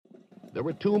there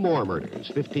were 2 more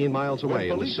murders 15 miles away.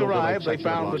 When police arrived, they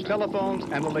found the telephones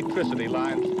and electricity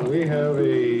lines. We have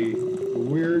a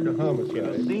weird homicide.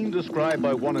 A scene described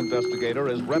by one investigator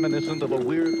as reminiscent of a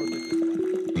weird...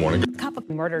 Morning. Cup of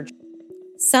murder.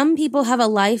 Some people have a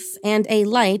life and a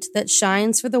light that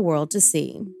shines for the world to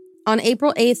see. On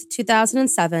April 8th,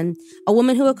 2007, a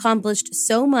woman who accomplished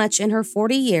so much in her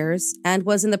 40 years and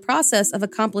was in the process of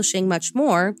accomplishing much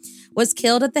more was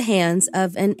killed at the hands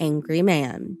of an angry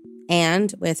man.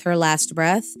 And, with her last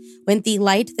breath, went the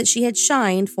light that she had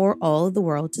shined for all the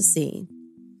world to see.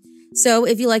 So,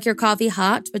 if you like your coffee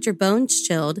hot but your bones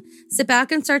chilled, sit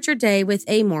back and start your day with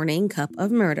a morning cup of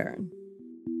murder.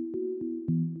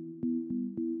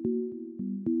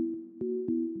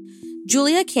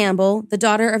 Julia Campbell, the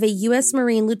daughter of a U.S.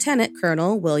 Marine Lieutenant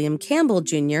Colonel William Campbell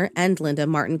Jr. and Linda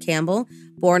Martin Campbell,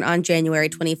 born on January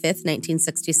 25,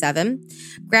 1967,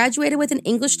 graduated with an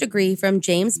English degree from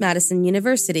James Madison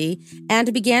University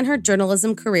and began her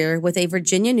journalism career with a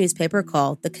Virginia newspaper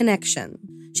called The Connection.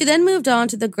 She then moved on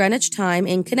to the Greenwich Time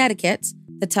in Connecticut,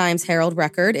 the Times-Herald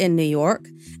Record in New York,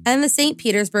 and the St.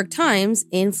 Petersburg Times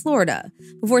in Florida,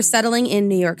 before settling in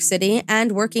New York City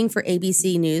and working for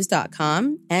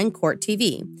ABCNews.com and Court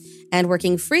TV, and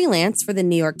working freelance for the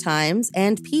New York Times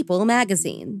and People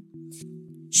magazine.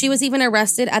 She was even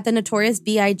arrested at the Notorious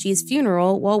B.I.G.'s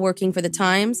funeral while working for the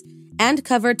Times and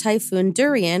covered Typhoon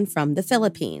Durian from the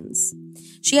Philippines.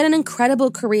 She had an incredible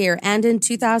career and in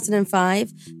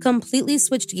 2005 completely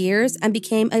switched gears and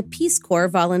became a Peace Corps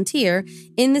volunteer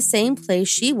in the same place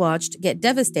she watched get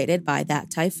devastated by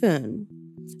that typhoon.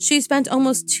 She spent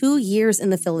almost 2 years in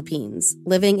the Philippines,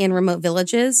 living in remote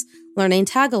villages, learning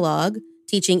Tagalog,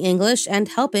 teaching English, and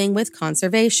helping with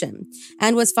conservation,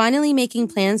 and was finally making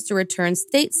plans to return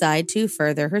stateside to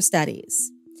further her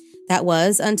studies. That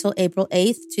was until April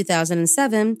 8,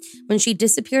 2007, when she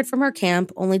disappeared from her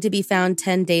camp only to be found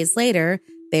 10 days later,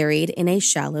 buried in a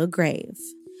shallow grave.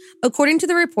 According to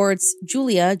the reports,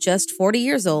 Julia, just 40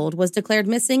 years old, was declared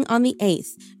missing on the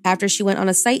 8th after she went on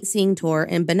a sightseeing tour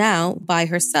in Banao by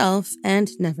herself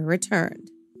and never returned.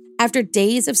 After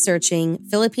days of searching,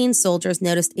 Philippine soldiers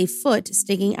noticed a foot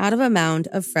sticking out of a mound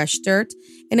of fresh dirt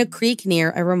in a creek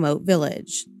near a remote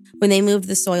village. When they moved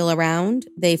the soil around,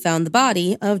 they found the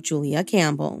body of Julia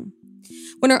Campbell.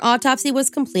 When her autopsy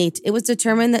was complete, it was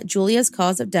determined that Julia's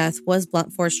cause of death was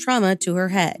blunt force trauma to her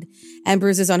head, and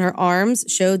bruises on her arms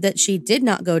showed that she did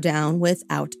not go down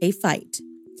without a fight.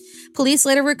 Police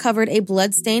later recovered a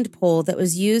blood-stained pole that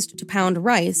was used to pound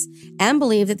rice and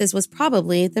believed that this was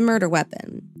probably the murder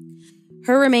weapon.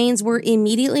 Her remains were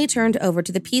immediately turned over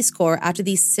to the Peace Corps after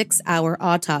the 6-hour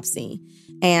autopsy.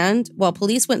 And while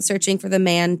police went searching for the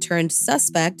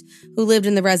man-turned-suspect who lived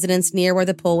in the residence near where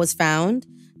the pole was found,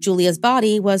 Julia's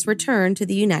body was returned to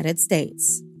the United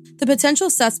States. The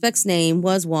potential suspect's name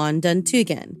was Juan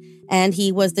Duntugan, and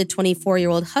he was the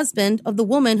 24-year-old husband of the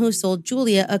woman who sold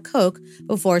Julia a Coke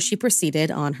before she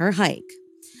proceeded on her hike,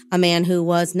 a man who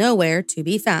was nowhere to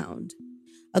be found.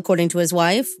 According to his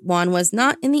wife, Juan was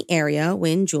not in the area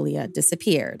when Julia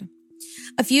disappeared.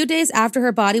 A few days after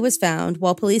her body was found,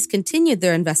 while police continued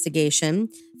their investigation,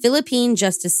 Philippine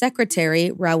Justice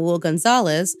Secretary Raul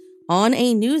Gonzalez, on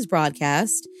a news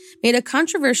broadcast, made a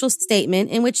controversial statement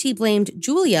in which he blamed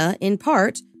Julia, in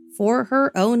part, for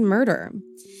her own murder.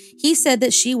 He said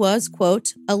that she was,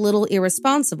 quote, a little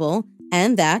irresponsible,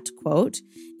 and that, quote,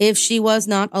 if she was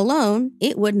not alone,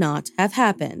 it would not have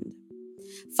happened.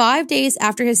 5 days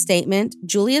after his statement,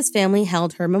 Julia's family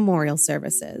held her memorial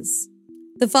services.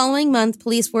 The following month,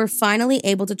 police were finally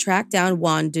able to track down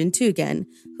Juan Duntugan,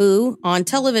 who, on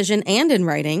television and in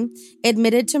writing,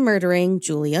 admitted to murdering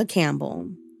Julia Campbell.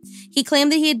 He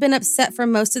claimed that he had been upset for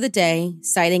most of the day,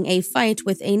 citing a fight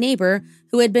with a neighbor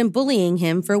who had been bullying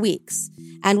him for weeks,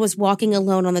 and was walking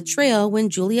alone on the trail when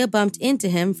Julia bumped into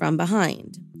him from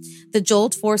behind. The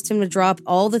jolt forced him to drop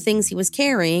all the things he was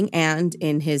carrying and,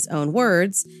 in his own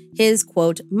words, his,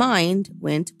 quote, mind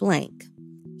went blank.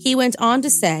 He went on to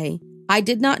say, I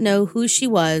did not know who she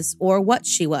was or what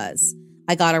she was.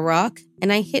 I got a rock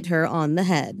and I hit her on the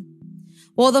head.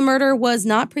 While the murder was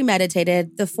not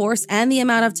premeditated, the force and the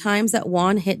amount of times that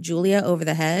Juan hit Julia over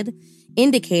the head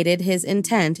indicated his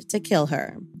intent to kill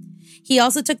her. He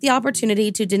also took the opportunity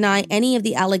to deny any of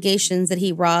the allegations that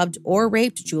he robbed or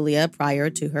raped Julia prior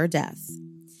to her death.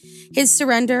 His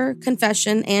surrender,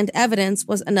 confession, and evidence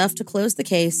was enough to close the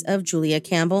case of Julia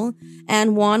Campbell,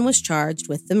 and Juan was charged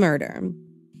with the murder.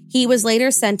 He was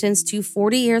later sentenced to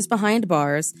 40 years behind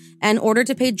bars and ordered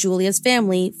to pay Julia's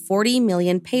family 40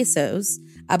 million pesos,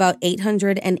 about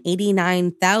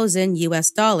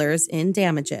 $889,000 in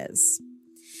damages.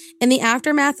 In the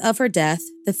aftermath of her death,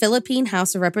 the Philippine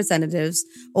House of Representatives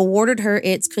awarded her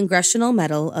its Congressional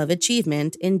Medal of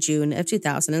Achievement in June of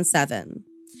 2007.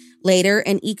 Later,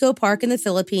 an eco-park in the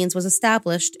Philippines was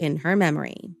established in her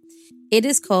memory. It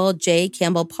is called J.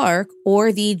 Campbell Park,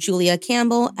 or the Julia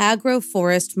Campbell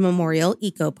Agroforest Memorial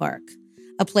Eco Park,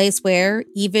 a place where,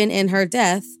 even in her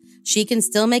death, she can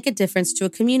still make a difference to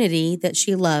a community that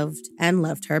she loved and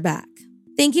loved her back.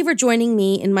 Thank you for joining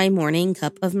me in my morning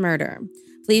cup of murder.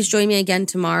 Please join me again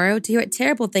tomorrow to hear what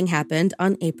terrible thing happened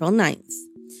on April 9th.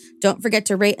 Don't forget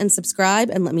to rate and subscribe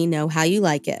and let me know how you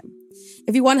like it.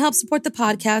 If you want to help support the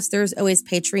podcast, there's always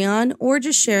Patreon or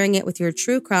just sharing it with your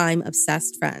true crime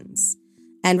obsessed friends.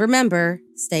 And remember,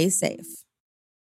 stay safe.